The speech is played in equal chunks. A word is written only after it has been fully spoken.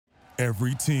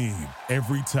Every team,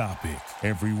 every topic,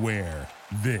 everywhere.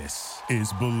 This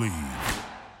is Believe.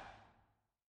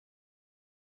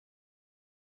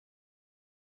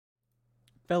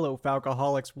 Fellow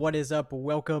Falcoholics, what is up?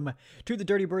 Welcome to the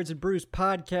Dirty Birds and Brews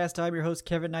podcast. I'm your host,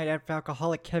 Kevin Knight at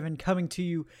Falcoholic Kevin, coming to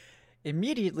you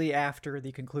immediately after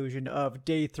the conclusion of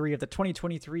Day 3 of the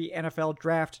 2023 NFL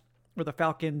Draft, where the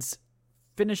Falcons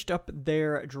finished up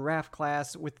their draft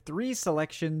class with 3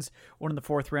 selections, 1 in the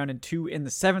 4th round and 2 in the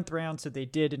 7th round. So they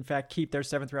did, in fact, keep their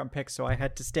 7th round pick. So I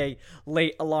had to stay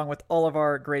late along with all of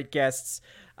our great guests.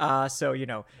 So,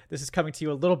 this is coming to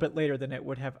you a little bit later than it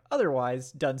would have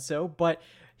otherwise done so. But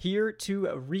here to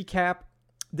recap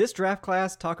this draft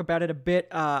class, talk about it a bit.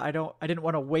 I didn't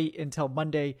want to wait until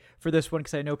Monday for this one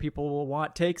because I know people will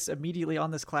want takes immediately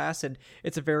on this class. And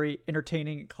it's a very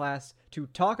entertaining class to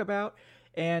talk about.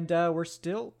 And we're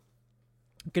still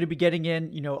going to be getting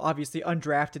in, obviously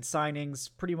undrafted signings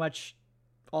pretty much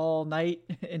all night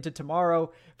into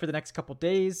tomorrow for the next couple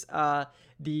days.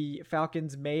 The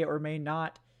Falcons may or may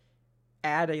not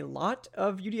add a lot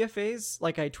of UDFAs.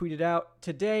 Like I tweeted out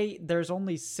today, there's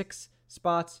only 6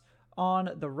 spots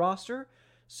on the roster.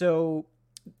 So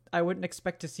I wouldn't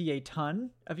expect to see a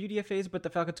ton of UDFAs, but the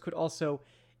Falcons could also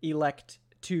elect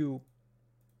to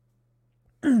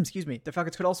the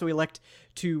Falcons could also elect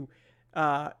to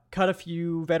cut a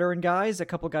few veteran guys, a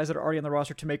couple guys that are already on the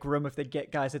roster to make room if they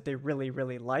get guys that they really,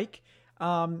 really like.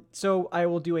 So I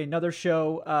will do another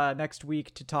show next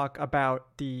week to talk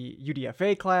about the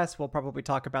UDFA class. We'll probably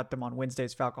talk about them on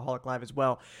Wednesday's Falcoholic Live as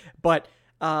well. But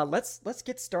let's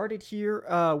get started here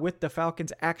with the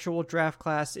Falcons' actual draft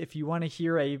class. If you want to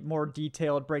hear a more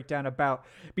detailed breakdown about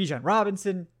Bijan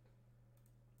Robinson,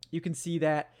 you can see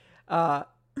that.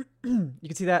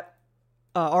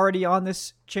 Already on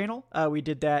this channel. We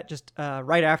did that just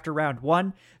right after round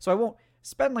 1. So I won't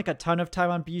spend like a ton of time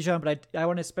on Bijan, but I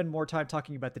want to spend more time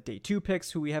talking about the day 2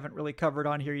 picks, who we haven't really covered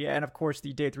on here yet, and of course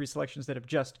the day 3 selections that have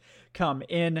just come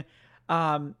in.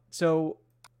 So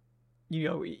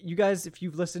you guys, if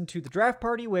you've listened to the draft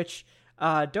party, which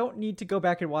don't need to go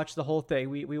back and watch the whole thing.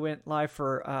 We went live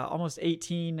for almost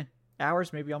 18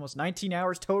 hours, maybe almost 19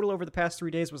 hours total over the past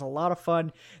 3 days. It was a lot of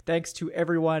fun. Thanks to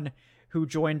everyone who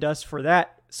joined us for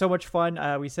that. So much fun.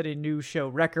 We set a new show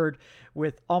record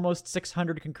with almost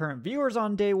 600 concurrent viewers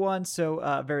on day 1.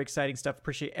 So very exciting stuff.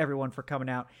 Appreciate everyone for coming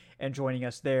out and joining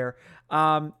us there.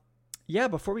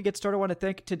 Before we get started, I want to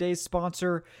thank today's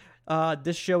sponsor.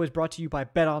 This show is brought to you by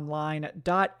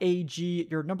betonline.ag,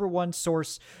 your number one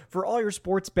source for all your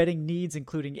sports betting needs,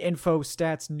 including info,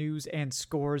 stats, news, and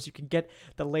scores. You can get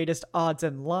the latest odds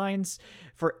and lines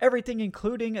for everything,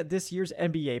 including this year's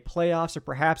NBA playoffs, or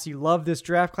perhaps you love this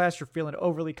draft class. You're feeling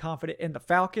overly confident in the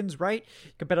Falcons, right?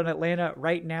 You can bet on Atlanta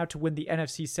right now to win the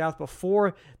NFC South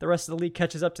before the rest of the league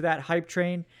catches up to that hype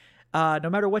train. No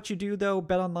matter what you do, though,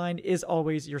 BetOnline is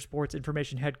always your sports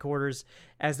information headquarters,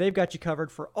 as they've got you covered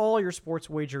for all your sports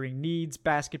wagering needs: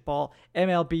 basketball,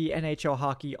 MLB, NHL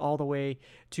hockey, all the way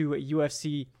to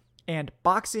UFC and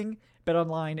boxing.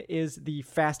 BetOnline is the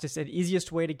fastest and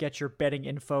easiest way to get your betting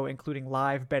info, including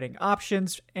live betting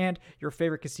options and your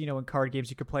favorite casino and card games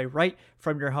you can play right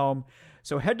from your home.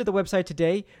 So head to the website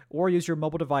today or use your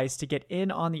mobile device to get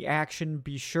in on the action.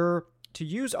 Be sure to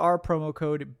use our promo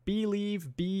code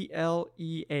BELIEVE,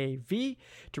 BLEAV,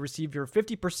 to receive your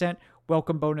 50%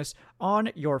 welcome bonus on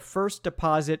your first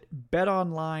deposit.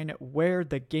 BetOnline, where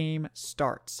the game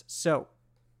starts. So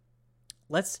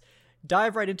let's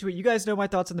dive right into it. You guys know my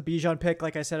thoughts on the Bijan pick.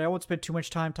 Like I said, I won't spend too much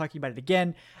time talking about it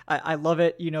again. I love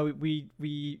it.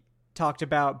 We talked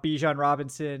about Bijan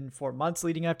Robinson for months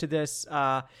leading up to this.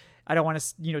 I don't want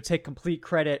to, take complete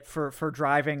credit for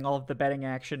driving all of the betting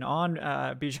action on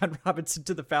Bijan Robinson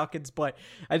to the Falcons, but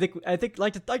I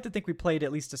like to think we played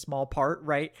at least a small part,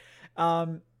 right?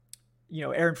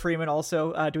 Aaron Freeman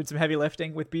also doing some heavy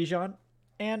lifting with Bijan,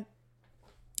 and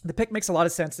the pick makes a lot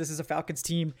of sense. This is a Falcons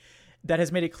team that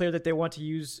has made it clear that they want to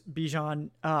use Bijan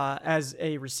as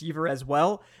a receiver as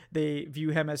well. They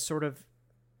view him as sort of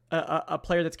a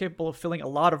player that's capable of filling a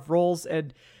lot of roles,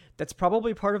 and that's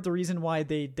probably part of the reason why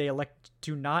they elect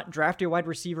to not draft a wide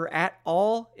receiver at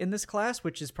all in this class,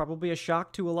 which is probably a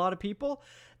shock to a lot of people.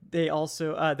 They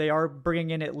also they are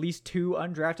bringing in at least 2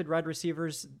 undrafted wide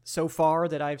receivers so far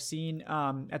that I've seen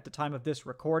at the time of this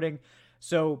recording.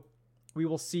 So we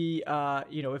will see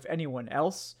if anyone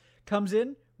else comes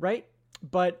in, right?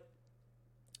 But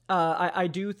I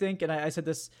do think, and I said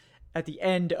this at the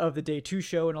end of the day 2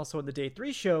 show and also in the day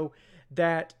 3 show,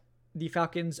 that the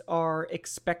Falcons are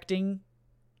expecting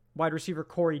wide receiver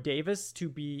Corey Davis to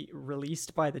be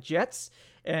released by the Jets.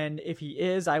 And if he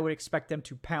is, I would expect them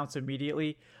to pounce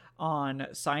immediately on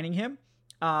signing him.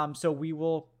 So we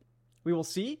will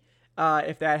see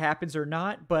if that happens or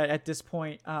not. But at this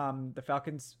point, the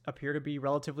Falcons appear to be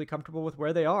relatively comfortable with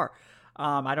where they are.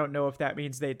 I don't know if that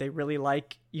means they really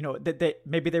like, that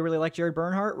maybe they really like Jared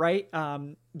Bernhardt, right?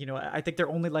 I think they're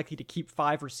only likely to keep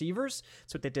 5 receivers.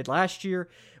 That's what they did last year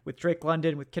with Drake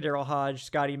London, with Kadarius Hodge,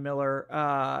 Scotty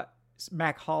Miller,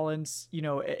 Mac Hollins.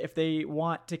 If they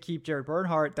want to keep Jared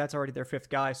Bernhardt, that's already their 5th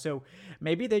guy. So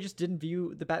maybe they just didn't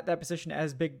view that position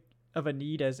as big of a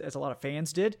need as a lot of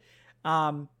fans did.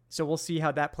 So we'll see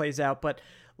how that plays out. But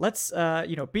let's,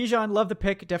 Bijan, love the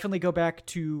pick. Definitely go back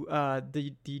to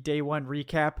the day one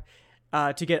recap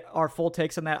to get our full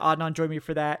takes on that. Adnan joined me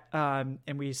for that,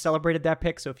 and we celebrated that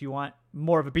pick. So if you want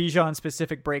more of a Bijan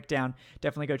specific breakdown,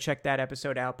 definitely go check that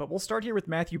episode out. But we'll start here with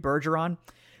Matthew Bergeron,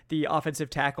 the offensive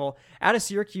tackle. Out of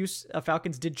Syracuse,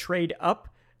 Falcons did trade up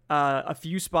a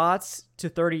few spots to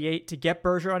 38 to get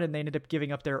Bergeron, and they ended up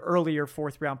giving up their earlier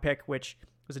 4th round pick, which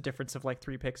was a difference of like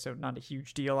 3 picks, so not a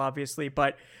huge deal, obviously.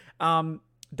 But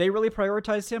they really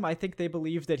prioritized him. I think they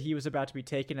believed that he was about to be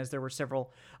taken, as there were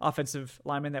several offensive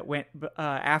linemen that went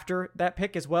after that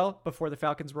pick as well, before the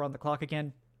Falcons were on the clock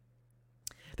again.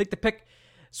 I think the pick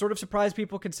sort of surprised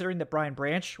people, considering that Brian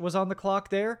Branch was on the clock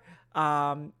there,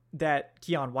 that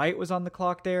Keon White was on the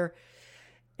clock there,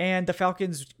 and the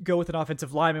Falcons go with an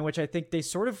offensive lineman, which I think they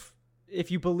sort of, if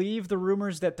you believe the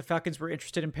rumors that the Falcons were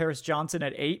interested in Paris Johnson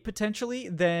at 8 potentially,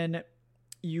 then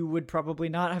you would probably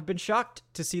not have been shocked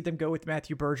to see them go with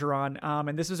Matthew Bergeron.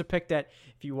 And this was a pick that,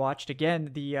 if you watched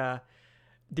again the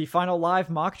final live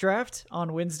mock draft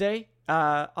on Wednesday,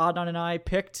 Adnan and I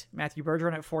picked Matthew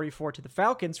Bergeron at 44 to the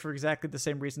Falcons for exactly the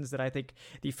same reasons that I think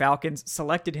the Falcons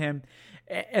selected him.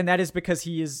 And that is because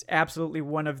he is absolutely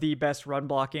one of the best run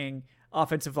blocking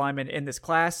offensive linemen in this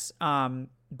class.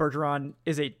 Bergeron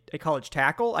is a college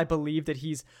tackle. I believe that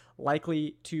he's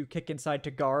likely to kick inside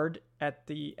to guard at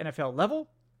the NFL level,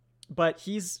 but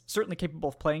he's certainly capable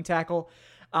of playing tackle.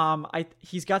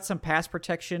 He's got some pass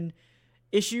protection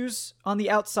issues on the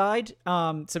outside,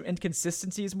 some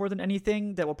inconsistencies more than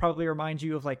anything that will probably remind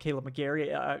you of like Caleb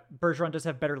McGarry. Bergeron does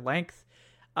have better length,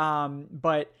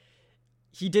 but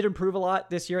he did improve a lot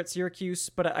this year at Syracuse.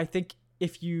 But I think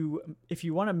if you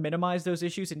want to minimize those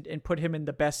issues and put him in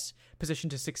the best position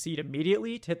to succeed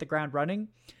immediately, to hit the ground running,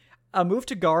 a move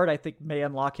to guard, I think, may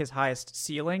unlock his highest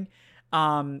ceiling.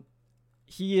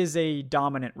 He is a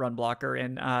dominant run blocker,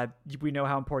 and we know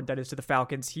how important that is to the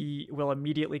Falcons. He will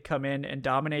immediately come in and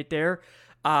dominate there.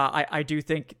 I do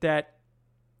think that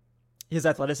his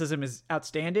athleticism is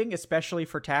outstanding, especially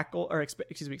for tackle, or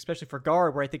especially for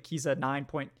guard, where I think he's a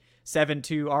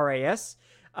 9.72 RAS.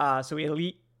 So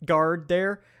elite guard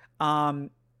there.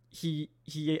 He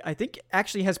I think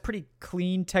actually has pretty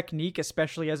clean technique,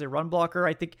 especially as a run blocker.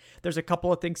 I think there's a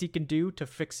couple of things he can do to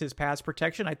fix his pass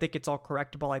protection. I think it's all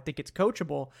correctable. I think it's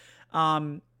coachable.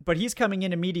 But he's coming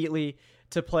in immediately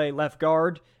to play left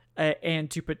guard, and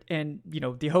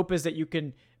the hope is that you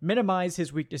can minimize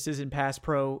his weaknesses in pass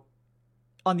pro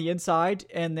on the inside,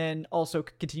 and then also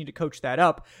continue to coach that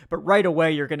up. But right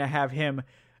away, you're going to have him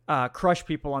crush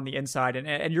people on the inside,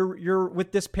 and you're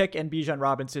with this pick and Bijan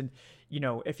Robinson.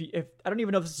 If I don't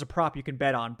even know if this is a prop you can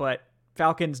bet on, but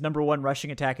Falcons #1 rushing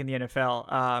attack in the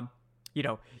NFL.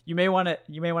 You may want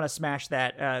to smash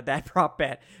that prop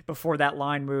bet before that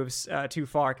line moves too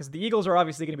far, because the Eagles are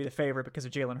obviously going to be the favorite because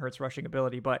of Jalen Hurts' rushing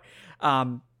ability. But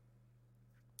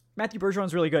Matthew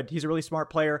Bergeron's really good. He's a really smart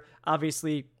player.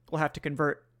 Obviously, we'll have to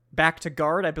convert back to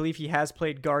guard. I believe he has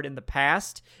played guard in the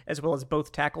past, as well as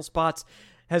both tackle spots.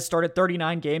 Has started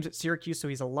 39 games at Syracuse, so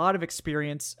he's a lot of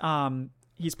experience.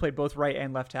 He's played both right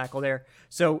and left tackle there.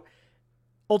 So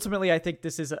ultimately, I think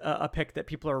this is a pick that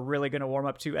people are really going to warm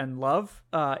up to and love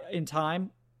in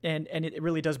time. And it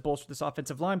really does bolster this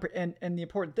offensive line. And the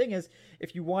important thing is,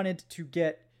 if you wanted to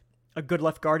get a good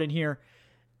left guard in here,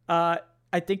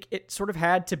 I think it sort of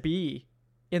had to be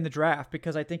in the draft,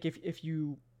 because I think if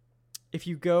you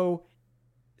go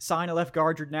sign a left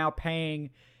guard, you're now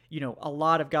paying a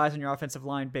lot of guys on your offensive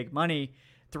line big money.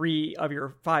 3 of your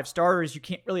 5 starters, you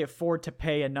can't really afford to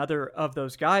pay another of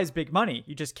those guys big money.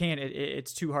 You just can't.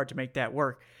 It's too hard to make that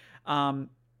work.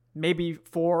 Maybe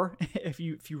 4 if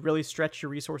you really stretch your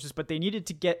resources, but they needed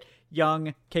to get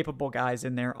young, capable guys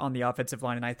in there on the offensive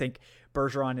line, and I think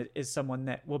Bergeron is someone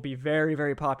that will be very,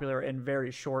 very popular in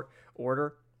very short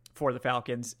order for the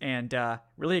Falcons, and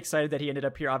really excited that he ended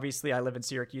up here. Obviously, I live in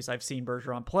Syracuse. I've seen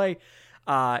Bergeron play.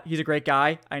 He's a great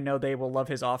guy. I know they will love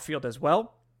his off-field as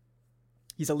well.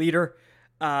 He's a leader.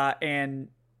 And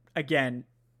again,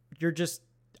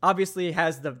 obviously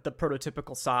has the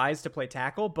prototypical size to play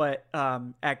tackle, but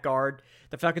at guard,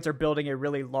 the Falcons are building a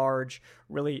really large,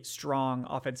 really strong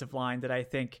offensive line that I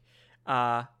think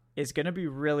is going to be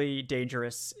really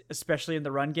dangerous, especially in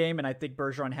the run game. And I think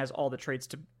Bergeron has all the traits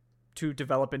to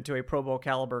develop into a Pro Bowl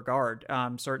caliber guard,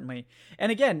 certainly.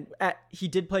 And again, he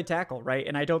did play tackle, right?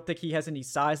 And I don't think he has any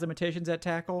size limitations at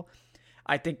tackle.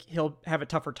 I think he'll have a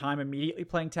tougher time immediately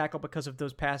playing tackle because of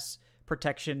those pass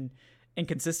protection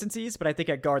inconsistencies, but I think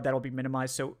at guard that'll be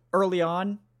minimized. So early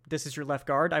on, this is your left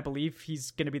guard. I believe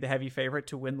he's going to be the heavy favorite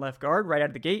to win left guard right out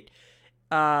of the gate.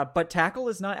 But tackle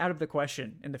is not out of the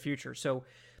question in the future. So,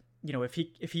 if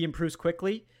he improves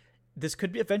quickly, this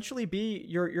could eventually be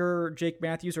your Jake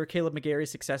Matthews or Caleb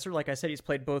McGarry's successor. Like I said, he's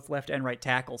played both left and right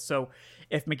tackle. So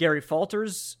if McGarry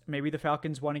falters, maybe the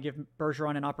Falcons want to give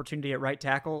Bergeron an opportunity at right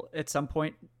tackle at some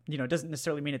point. It doesn't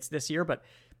necessarily mean it's this year, but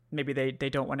maybe they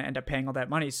don't want to end up paying all that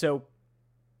money. So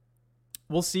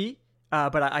we'll see.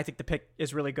 But I think the pick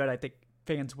is really good. I think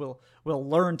fans will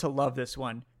learn to love this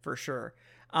one for sure.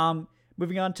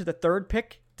 Moving on to the third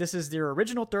pick. This is their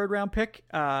original third round pick.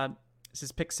 This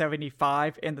is pick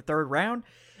 75 in the third round.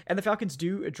 And the Falcons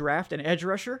do draft an edge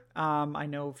rusher. I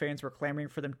know fans were clamoring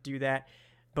for them to do that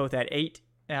both at 8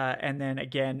 and then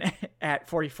again at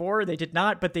 44. They did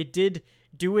not, but they did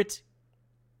do it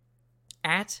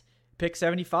at pick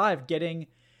 75, getting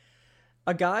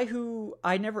a guy who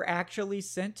I never actually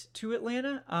sent to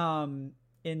Atlanta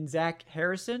in Zach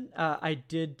Harrison. I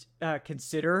did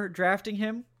consider drafting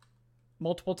him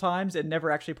multiple times and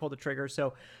never actually pulled the trigger.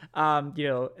 So,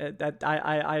 that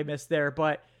I missed there.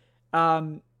 But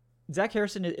Zach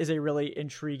Harrison is a really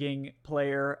intriguing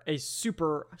player, a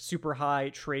super, super high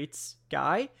traits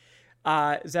guy.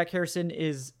 Zach Harrison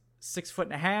is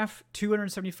 6'1.5",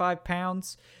 275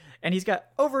 pounds, and he's got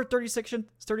over 36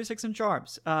 inch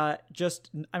arms. We're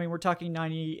talking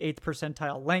 98th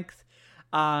percentile length.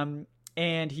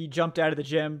 And he jumped out of the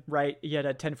gym, right? He had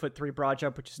a 10'3" broad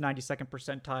jump, which is 92nd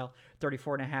percentile,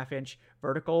 34.5 inch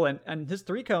vertical. And his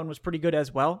 3-cone was pretty good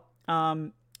as well.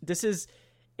 This is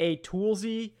a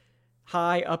toolsy,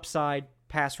 high upside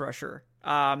pass rusher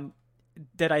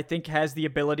that I think has the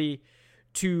ability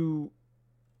to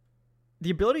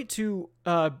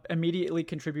immediately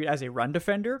contribute as a run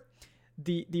defender.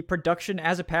 The production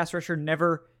as a pass rusher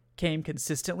never came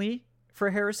consistently for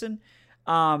Harrison.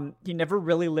 He never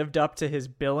really lived up to his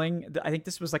billing. I think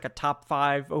this was like a top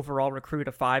 5 overall recruit,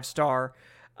 a 5-star.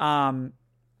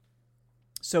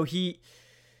 So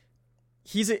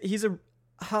he's a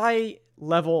high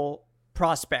level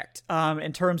prospect,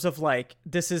 in terms of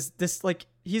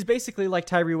he's basically like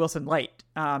Tyree Wilson light.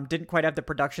 Didn't quite have the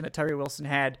production that Tyree Wilson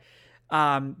had.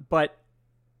 But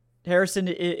Harrison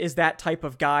is that type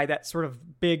of guy, that sort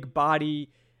of big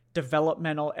body,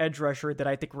 developmental edge rusher that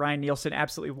I think Ryan Nielsen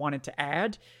absolutely wanted to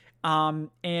add.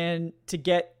 And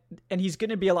he's going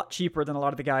to be a lot cheaper than a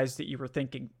lot of the guys that you were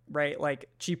thinking, right? Like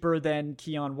cheaper than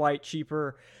Keon White,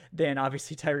 cheaper than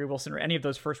obviously Tyree Wilson or any of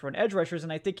those first round edge rushers.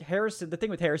 And I think the thing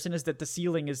with Harrison is that the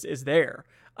ceiling is there.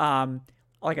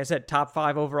 Like I said, top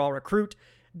 5 overall recruit.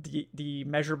 The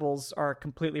measurables are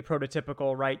completely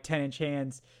prototypical, right? 10-inch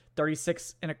hands,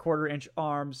 36.25-inch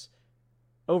arms,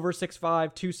 over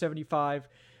 6'5", 275.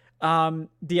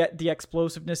 The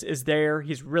explosiveness is there.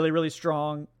 He's really, really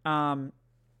strong.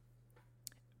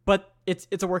 But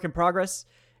it's a work in progress.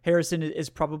 Harrison is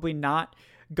probably not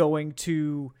going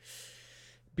to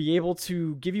be able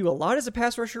to give you a lot as a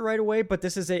pass rusher right away, but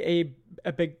this is a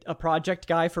project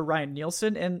guy for Ryan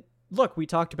Nielsen. And look, we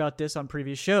talked about this on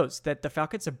previous shows, that the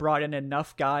Falcons have brought in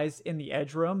enough guys in the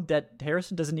edge room that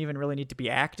Harrison doesn't even really need to be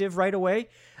active right away.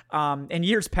 In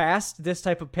years past, this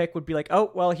type of pick would be like,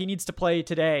 oh, well, he needs to play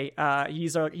today.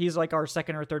 He's like our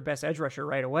second or third best edge rusher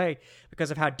right away because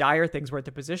of how dire things were at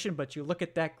the position. But you look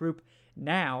at that group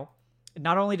now,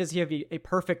 not only does he have a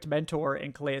perfect mentor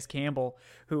in Calais Campbell,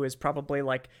 who is probably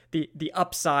like the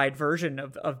upside version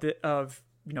of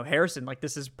Harrison. Like,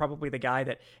 this is probably the guy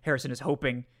that Harrison is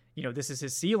hoping, this is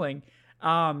his ceiling.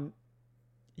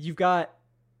 You've got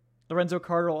Lorenzo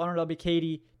Cardinal, Arnold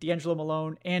L.B. D'Angelo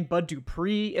Malone, and Bud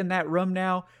Dupree in that room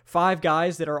now. 5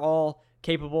 guys that are all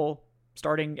capable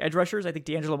starting edge rushers. I think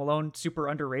D'Angelo Malone, super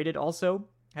underrated also.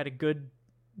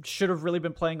 Should have really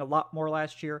been playing a lot more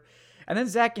last year. And then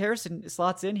Zach Harrison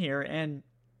slots in here, and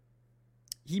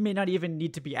he may not even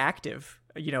need to be active.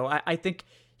 I think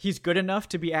he's good enough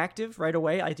to be active right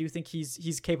away. I do think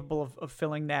he's capable of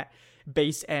filling that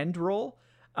base end role.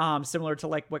 Similar to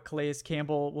like what Calais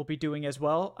Campbell will be doing as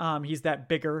well. He's that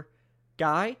bigger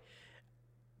guy.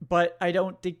 but I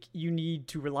don't think you need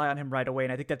to rely on him right away.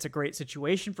 And I think that's a great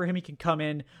situation for him. He can come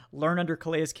in, learn under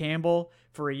Calais Campbell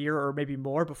for a year or maybe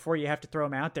more before you have to throw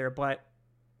him out there. But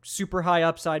super high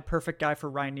upside, perfect guy for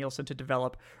Ryan Nielsen to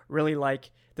develop. Really like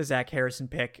the Zach Harrison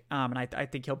pick. And I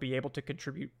think he'll be able to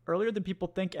contribute earlier than people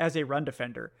think as a run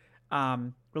defender.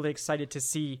 Really excited to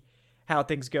see how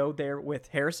things go there with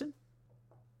Harrison.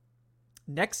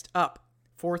 Next up,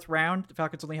 4th round. The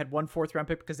Falcons only had one 4th round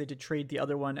pick because they did trade the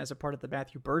other one as a part of the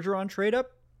Matthew Bergeron trade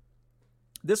up.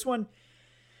 This one,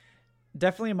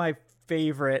 definitely my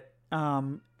favorite.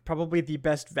 Probably the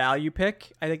best value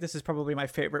pick. I think this is probably my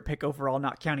favorite pick overall,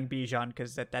 not counting Bijan,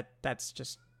 because that's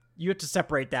just, you have to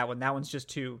separate that one. That one's just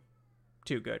too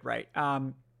good, right?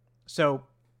 So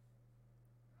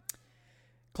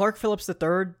Clark Phillips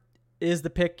III is the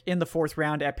pick in the 4th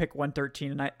round at pick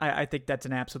 113, and I think that's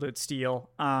an absolute steal.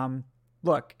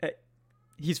 Look,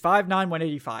 he's 5'9",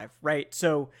 185, right?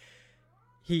 So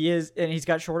he is, and he's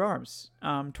got short arms,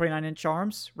 29-inch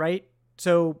arms, right?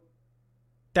 So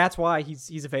that's why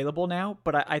he's available now.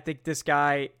 But I think this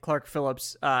guy, Clark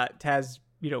Phillips, has,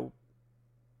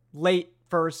 late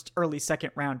 1st, early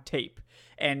 2nd round tape.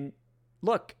 And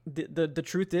look, the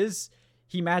truth is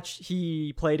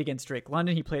he played against Drake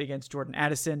London. He played against Jordan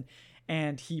Addison,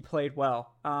 and he played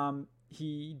well.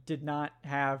 He did not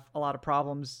have a lot of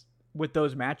problems with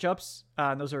those matchups.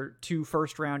 Those are 2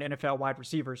 first-round NFL wide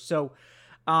receivers. So,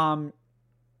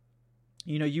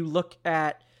 you look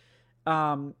at,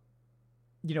 how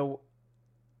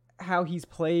he's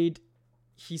played.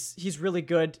 He's really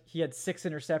good. He had 6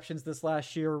 interceptions this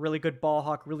last year. Really good ball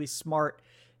hawk, really smart.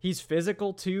 He's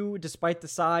physical too, despite the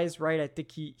size, right? I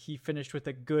think he finished with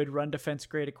a good run defense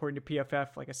grade according to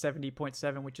PFF, like a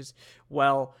 70.7, which is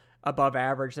well above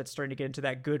average. That's starting to get into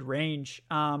that good range.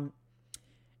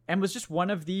 And was just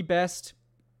one of the best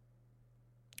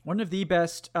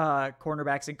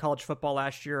cornerbacks in college football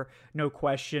last year, no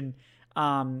question.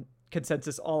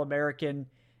 Consensus All-American,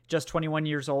 just 21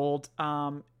 years old.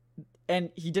 And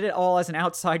he did it all as an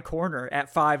outside corner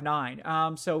at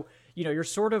 5'9". So, you're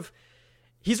sort of,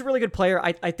 he's a really good player.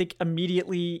 I think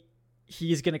immediately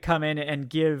he's going to come in and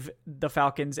give the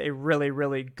Falcons a really,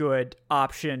 really good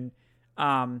option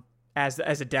as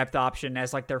a depth option,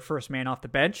 as like their first man off the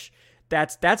bench.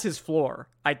 That's his floor.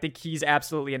 I think he's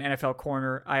absolutely an NFL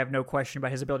corner. I have no question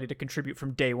about his ability to contribute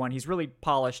from day one. He's really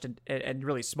polished and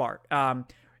really smart.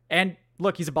 And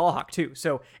look, he's a ball hawk too.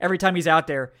 So every time he's out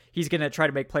there, he's going to try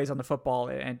to make plays on the football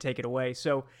and take it away.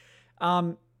 So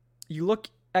you look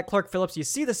at Clark Phillips, you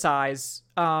see the size,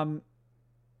 and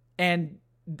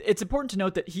it's important to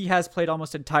note that he has played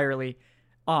almost entirely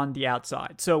on the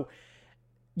outside. So,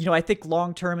 I think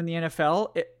long-term in the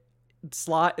NFL,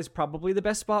 slot is probably the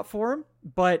best spot for him,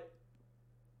 but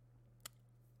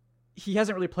he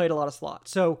hasn't really played a lot of slot.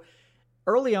 So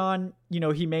early on,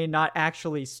 he may not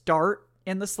actually start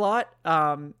in the slot.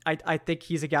 I think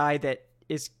he's a guy that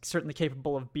is certainly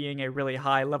capable of being a really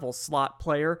high level slot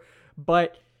player,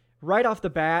 but right off the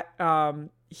bat,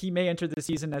 he may enter the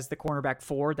season as the cornerback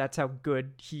 4. That's how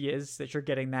good he is, that you're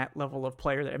getting that level of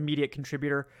player, that immediate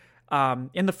contributor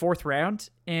in the 4th round.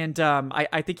 And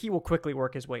I think he will quickly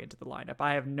work his way into the lineup.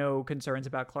 I have no concerns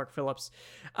about Clark Phillips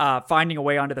finding a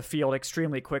way onto the field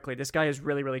extremely quickly. This guy is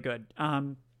really, really good.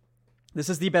 This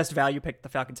is the best value pick the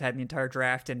Falcons had in the entire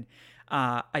draft. And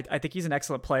I think he's an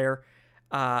excellent player.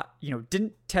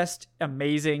 Didn't test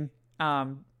amazing.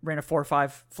 Ran a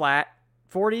 4.5 flat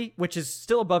 40, which is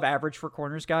still above average for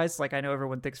corners, guys. Like, I know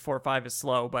everyone thinks 4.5 is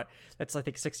slow, but that's, I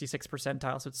think, 66th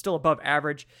percentile. So it's still above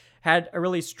average. Had a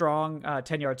really strong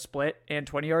 10-yard split and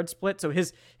 20-yard split. So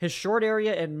his short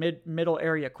area and middle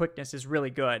area quickness is really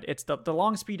good. It's the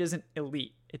long speed isn't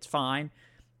elite. It's fine.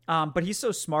 But he's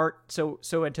so smart, so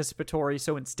anticipatory,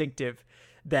 so instinctive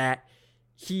that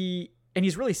he's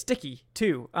really sticky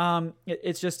too.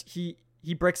 It's just, he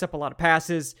breaks up a lot of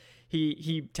passes.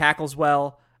 He tackles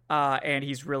well. And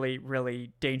he's really,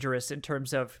 really dangerous in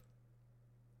terms of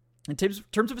his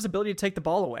ability to take the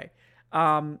ball away.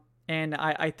 And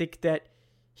I think that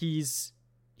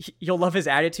you'll love his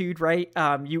attitude, right?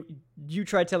 You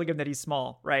try telling him that he's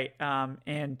small, right?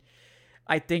 And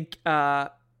I think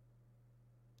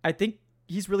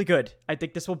he's really good. I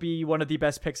think this will be one of the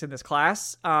best picks in this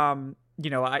class. I think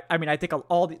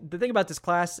the thing about this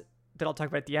class that I'll talk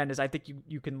about at the end is I think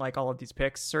you can like all of these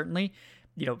picks, certainly.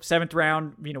 7th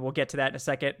round, we'll get to that in a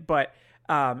second. But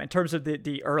in terms of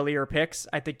the earlier picks,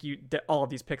 I think all of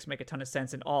these picks make a ton of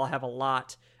sense and all have a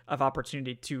lot of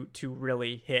opportunity to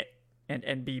really hit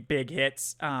and be big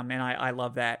hits. And I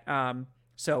love that.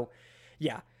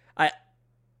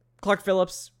 Clark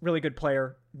Phillips, really good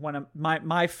player. one of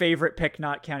my favorite pick,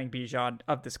 not counting Bijan,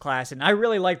 of this class. And I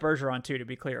really like Bergeron too, to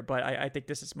be clear, but I think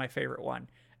this is my favorite one.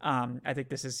 I think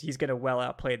he's going to well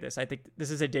outplay this. I think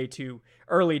this is a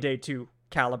early day two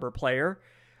caliber player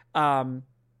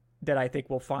that I think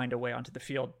will find a way onto the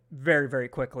field very, very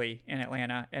quickly in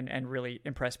Atlanta and really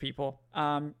impress people.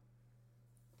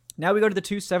 Now we go to the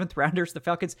 2 7th rounders. The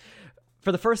Falcons,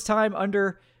 for the first time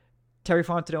under Terry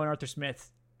Fontenot and Arthur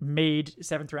Smith, made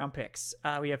 7th round picks.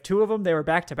 We have 2 of them. They were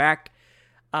back to back.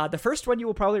 The first one you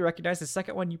will probably recognize. The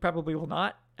second one you probably will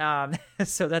not.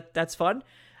 So that's fun.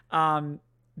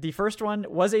 The first one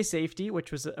was a safety,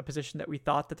 which was a position that we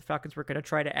thought that the Falcons were going to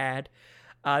try to add.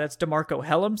 That's DeMarco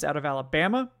Hellams out of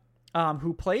Alabama,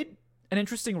 who played an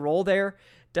interesting role there.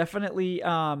 Definitely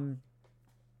a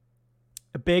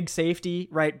big safety,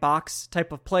 right, box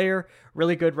type of player.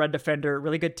 Really good run defender,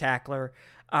 really good tackler,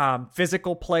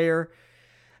 physical player.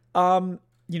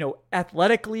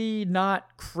 Athletically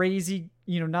not crazy,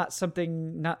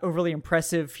 not overly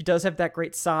impressive. He does have that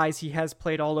great size. He has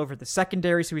played all over the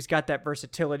secondary, so he's got that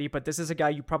versatility, but this is a guy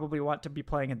you probably want to be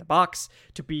playing in the box,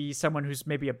 to be someone who's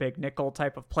maybe a big nickel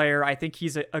type of player. I think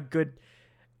he's a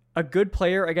good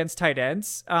player against tight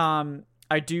ends.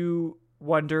 I do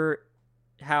wonder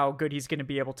how good he's going to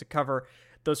be able to cover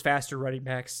those faster running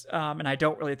backs. And I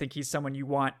don't really think he's someone you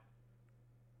want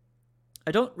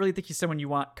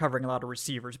covering a lot of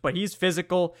receivers, but he's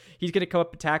physical. He's going to come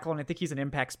up and tackle, and I think he's an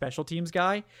impact special teams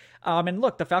guy. And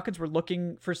look, the Falcons were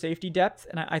looking for safety depth,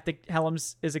 and I think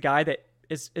Hellams is a guy that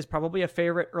is probably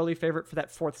early favorite for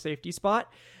that 4th safety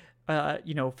spot,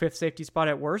 5th safety spot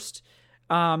at worst.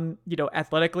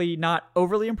 Athletically not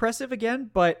overly impressive again,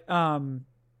 but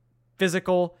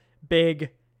physical,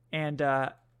 big, and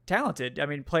talented. I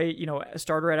mean, a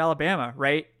starter at Alabama,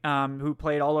 right? Who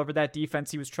played all over that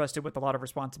defense. He was trusted with a lot of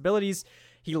responsibilities.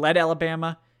 He led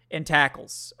Alabama in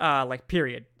tackles,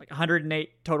 period.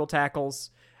 108 total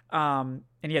tackles. And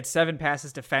he had 7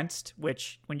 passes defensed,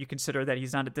 which, when you consider that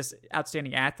he's not this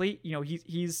outstanding athlete,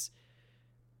 he's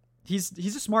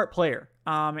a smart player.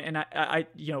 And I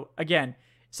again,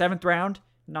 7th round,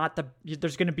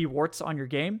 there's going to be warts on your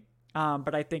game.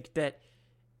 But I think that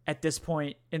at this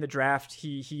point in the draft,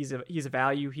 he's a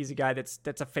value. He's a guy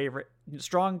that's a favorite,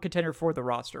 strong contender for the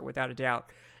roster without a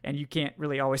doubt. And you can't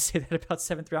really always say that about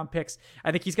 7th round picks.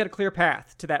 I think he's got a clear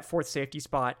path to that 4th safety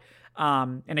spot.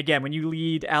 And again, when you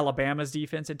lead Alabama's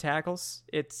defense in tackles,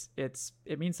 it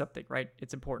means something, right?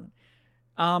 It's important.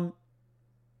 Final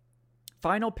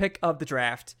pick of the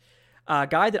draft. A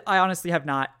guy that I honestly have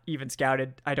not even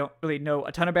scouted. I don't really know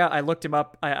a ton about. I looked him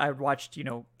up. I watched,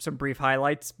 some brief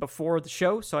highlights before the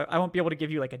show, so I won't be able to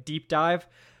give you a deep dive.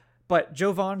 But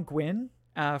Jovan Gwynn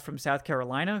from South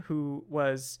Carolina, who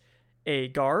was a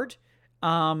guard.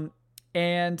 And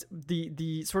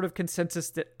the sort of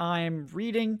consensus that I'm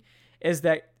reading is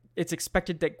that it's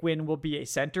expected that Gwynn will be a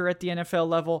center at the NFL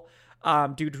level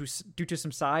due to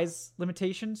some size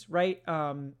limitations, right?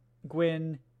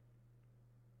 Gwynn...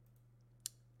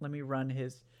 Let me run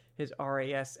his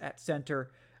RAS at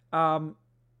center. But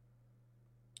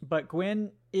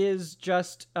Gwynn is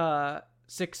just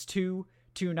 6'2",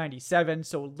 297,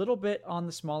 so a little bit on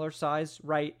the smaller size,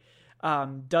 right?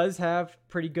 Does have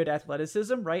pretty good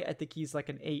athleticism, right? I think he's like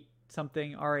an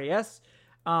 8-something RAS,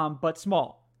 but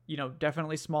small.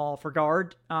 Definitely small for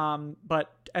guard.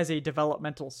 But as a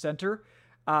developmental center,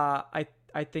 I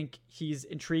think he's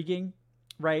intriguing,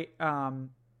 right?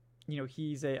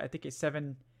 He's I think a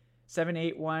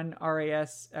 7.81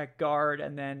 RAS at guard,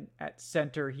 and then at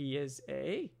center he is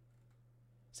a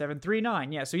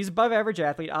 7.39. Yeah, so he's above average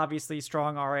athlete, obviously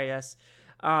strong RAS.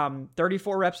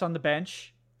 34 reps on the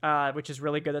bench, which is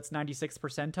really good. That's 96th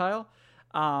percentile.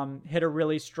 Hit a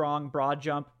really strong broad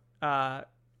jump,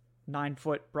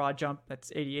 9-foot broad jump. That's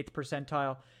 88th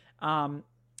percentile.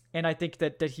 And I think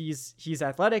that he's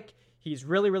athletic. He's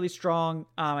really, really strong.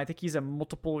 I think he's a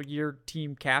multiple year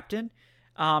team captain.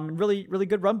 Really, really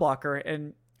good run blocker.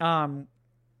 And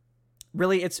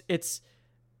really it's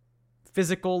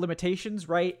physical limitations,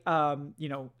 right?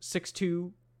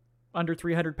 6'2", under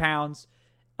 300 pounds,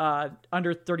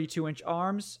 under 32-inch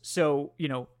arms. So,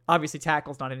 obviously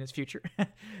tackle's not in his future.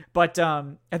 But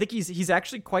I think he's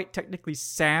actually quite technically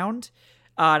sound.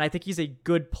 And I think he's a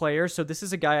good player. So this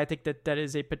is a guy I think that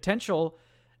is a potential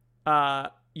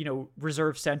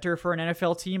reserve center for an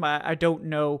NFL team. I don't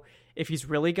know if he's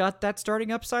really got that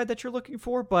starting upside that you're looking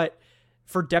for, but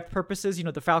for depth purposes,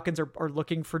 the Falcons are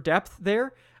looking for depth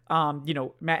there.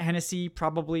 Matt Hennessy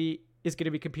probably is going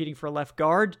to be competing for a left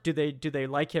guard. Do they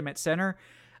like him at center?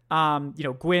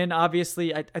 Gwynn,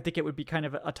 obviously, I think it would be kind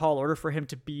of a tall order for him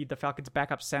to be the Falcons'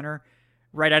 backup center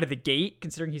right out of the gate,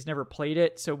 considering he's never played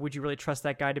it. So would you really trust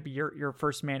that guy to be your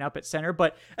first man up at center?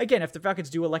 But again, if the Falcons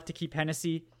do elect to keep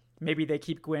Hennessy, maybe they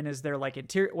keep Gwynn as their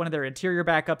one of their interior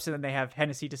backups, and then they have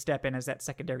Hennessy to step in as that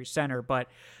secondary center. But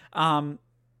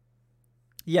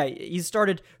yeah, he's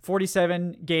started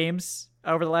 47 games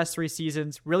over the last 3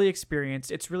 seasons, really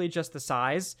experienced. It's really just the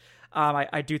size.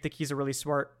 I do think he's a really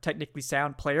smart, technically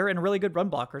sound player and a really good run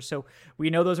blocker. So we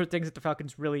know those are things that the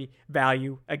Falcons really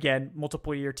value. Again,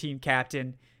 multiple year team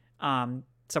captain,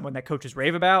 someone that coaches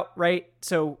rave about, right?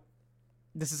 So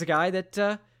this is a guy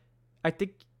that I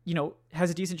think, has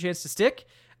a decent chance to stick.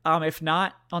 If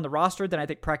not on the roster, then I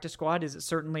think practice squad is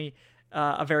certainly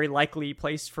a very likely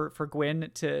place for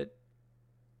Gwynn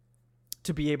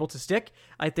to be able to stick.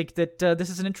 I think that this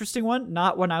is an interesting one,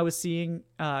 not one I was seeing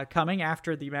coming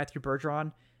after the Matthew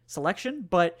Bergeron selection,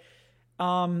 but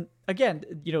again,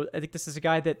 I think this is a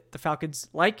guy that the Falcons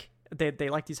like. They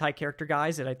like these high character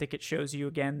guys, and I think it shows you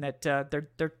again that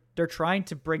they're trying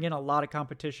to bring in a lot of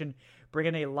competition, bring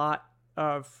in a lot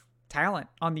of talent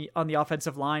on the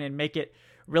offensive line, and make it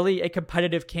really a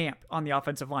competitive camp on the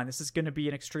offensive line. This is going to be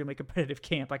an extremely competitive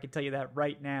camp. I can tell you that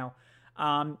right now.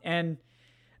 And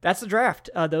that's the draft.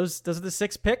 Those are the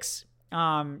 6 picks.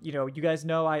 You guys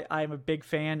know I'm a big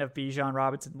fan of Bijan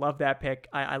Robinson. Love that pick.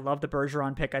 I love the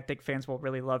Bergeron pick. I think fans will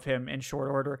really love him in short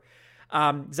order.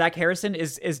 Zach Harrison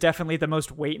is definitely the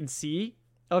most wait and see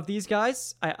of these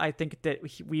guys. I think that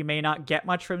we may not get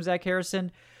much from Zach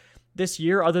Harrison this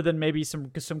year, other than maybe some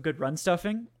good run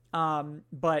stuffing.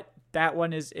 But that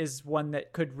one is one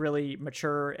that could really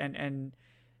mature and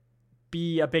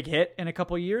be a big hit in a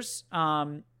couple of years.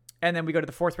 And then we go to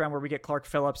the 4th round where we get Clark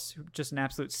Phillips, just an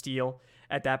absolute steal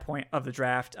at that point of the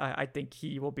draft. I think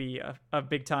he will be a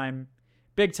big time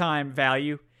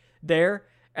value there.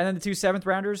 And then the 2 7th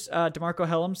rounders, DeMarco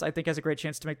Helms, I think has a great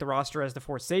chance to make the roster as the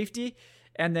 4th safety.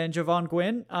 And then Javon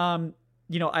Gwynn,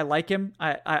 I like him.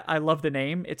 I love the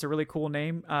name. It's a really cool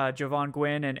name, Javon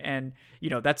Gwynn. And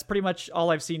that's pretty much all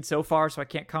I've seen so far, so I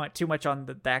can't comment too much on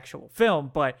the actual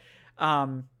film. But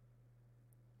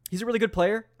he's a really good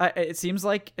player. It seems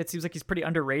like he's pretty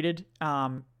underrated.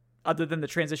 Other than the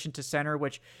transition to center,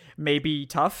 which may be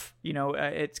tough.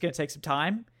 It's going to take some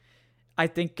time. I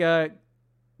think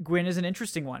Gwynn is an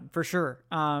interesting one for sure.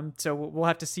 So we'll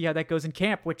have to see how that goes in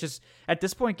camp. Which is at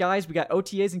this point, guys, we got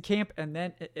OTAs in camp, and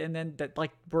then that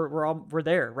we're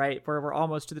there, right? We're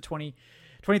almost to the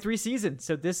 2023 season.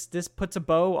 So this puts a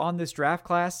bow on this draft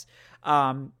class.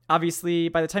 Obviously,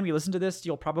 by the time you listen to this,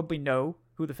 you'll probably know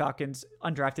who the Falcons'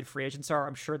 undrafted free agents are.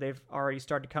 I'm sure they've already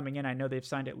started coming in. I know they've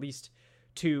signed at least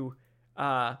two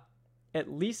wide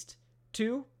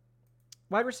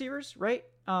receivers, right?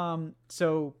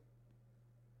 So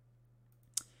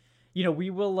we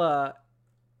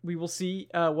will see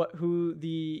who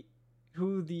the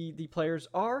players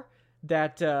are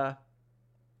that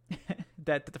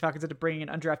that the Falcons had to bring in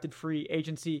undrafted free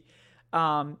agency,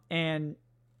 and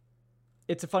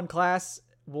it's a fun class.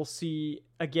 We'll see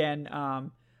again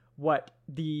what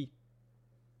the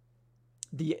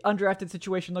undrafted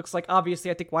situation looks like.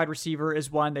 Obviously, I think wide receiver is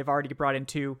one. They've already brought in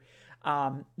 2.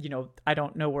 I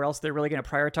don't know where else they're really going to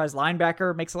prioritize.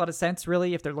 Linebacker makes a lot of sense,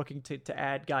 really, if they're looking to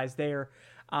add guys there.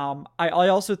 I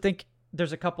also think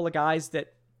there's a couple of guys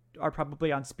that are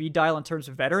probably on speed dial in terms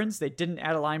of veterans. They didn't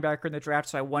add a linebacker in the draft,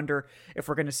 so I wonder if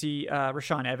we're going to see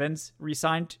Rashaan Evans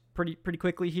re-signed pretty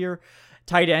quickly here.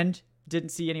 Tight end, didn't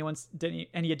see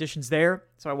any additions there,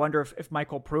 so I wonder if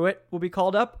Michael Pruitt will be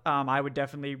called up. I would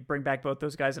definitely bring back both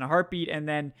those guys in a heartbeat. And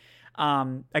then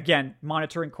again,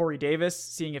 monitoring Corey Davis,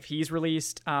 seeing if he's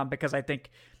released, because I think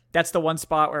that's the one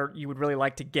spot where you would really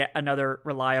like to get another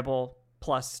reliable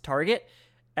plus target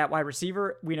at wide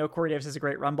receiver. We know Corey Davis is a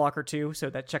great run blocker too, so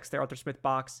that checks the Arthur Smith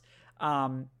box.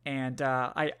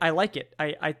 I like it.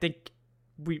 I think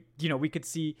we could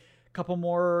see a couple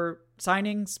more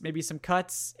signings, maybe some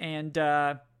cuts, and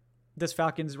this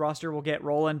Falcons roster will get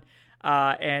rolling.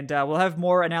 And we'll have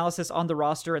more analysis on the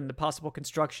roster and the possible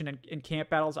construction and camp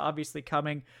battles obviously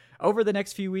coming over the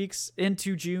next few weeks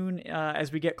into June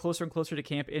as we get closer and closer to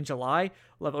camp in July.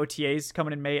 We'll have OTAs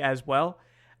coming in May as well.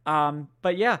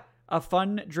 But yeah, a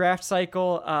fun draft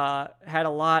cycle. Had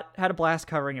a blast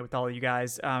covering it with all of you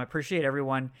guys. Appreciate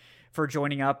everyone for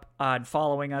joining up and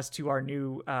following us to our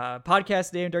new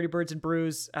podcast name, Dirty Birds and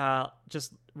Brews.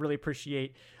 Just really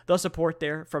appreciate the support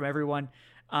there from everyone.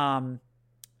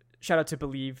 Shout out to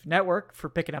Believe Network for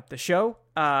picking up the show.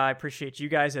 I appreciate you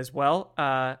guys as well.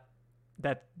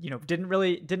 That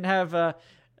didn't have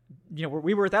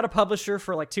we were without a publisher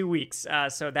for like 2 weeks,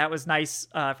 so that was nice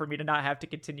for me to not have to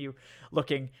continue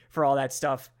looking for all that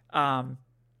stuff. And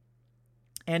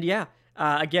yeah,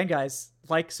 Again, guys,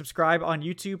 subscribe on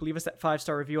YouTube, leave us that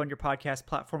 5-star review on your podcast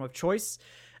platform of choice.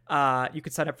 You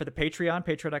can sign up for the Patreon,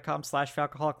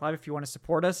 patreon.com/Falcoholic Live if you want to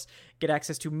support us, get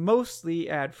access to mostly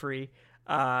ad-free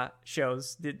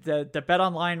shows. The Bet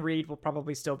Online read will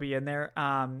probably still be in there.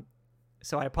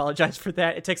 So I apologize for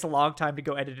that. It takes a long time to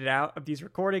go edit it out of these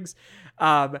recordings.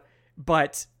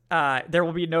 But there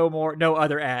will be no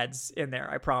other ads in there,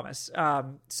 I promise.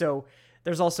 So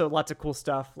there's also lots of cool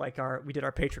stuff like we did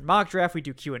our patron mock draft. We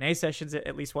do Q&A sessions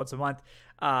at least once a month.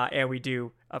 And we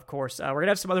do, of course, we're going to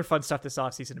have some other fun stuff this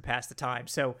offseason to pass the time.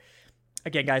 So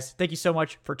again, guys, thank you so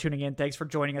much for tuning in. Thanks for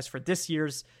joining us for this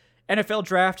year's NFL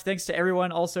draft. Thanks to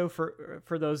everyone also for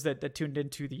those that tuned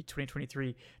into the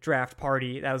 2023 draft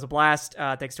party. That was a blast.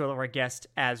 Thanks to all of our guests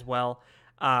as well.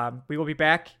 We will be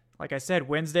back, like I said,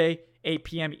 Wednesday, 8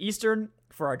 p.m. Eastern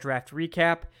for our draft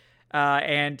recap.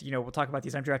 And, we'll talk about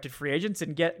these undrafted free agents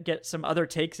and get some other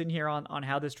takes in here on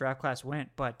how this draft class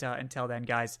went. But until then,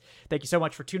 guys, thank you so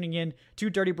much for tuning in to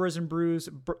Dirty Brews and Brews,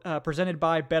 presented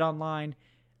by Bet Online.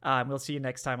 We'll see you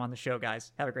next time on the show,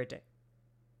 guys. Have a great day.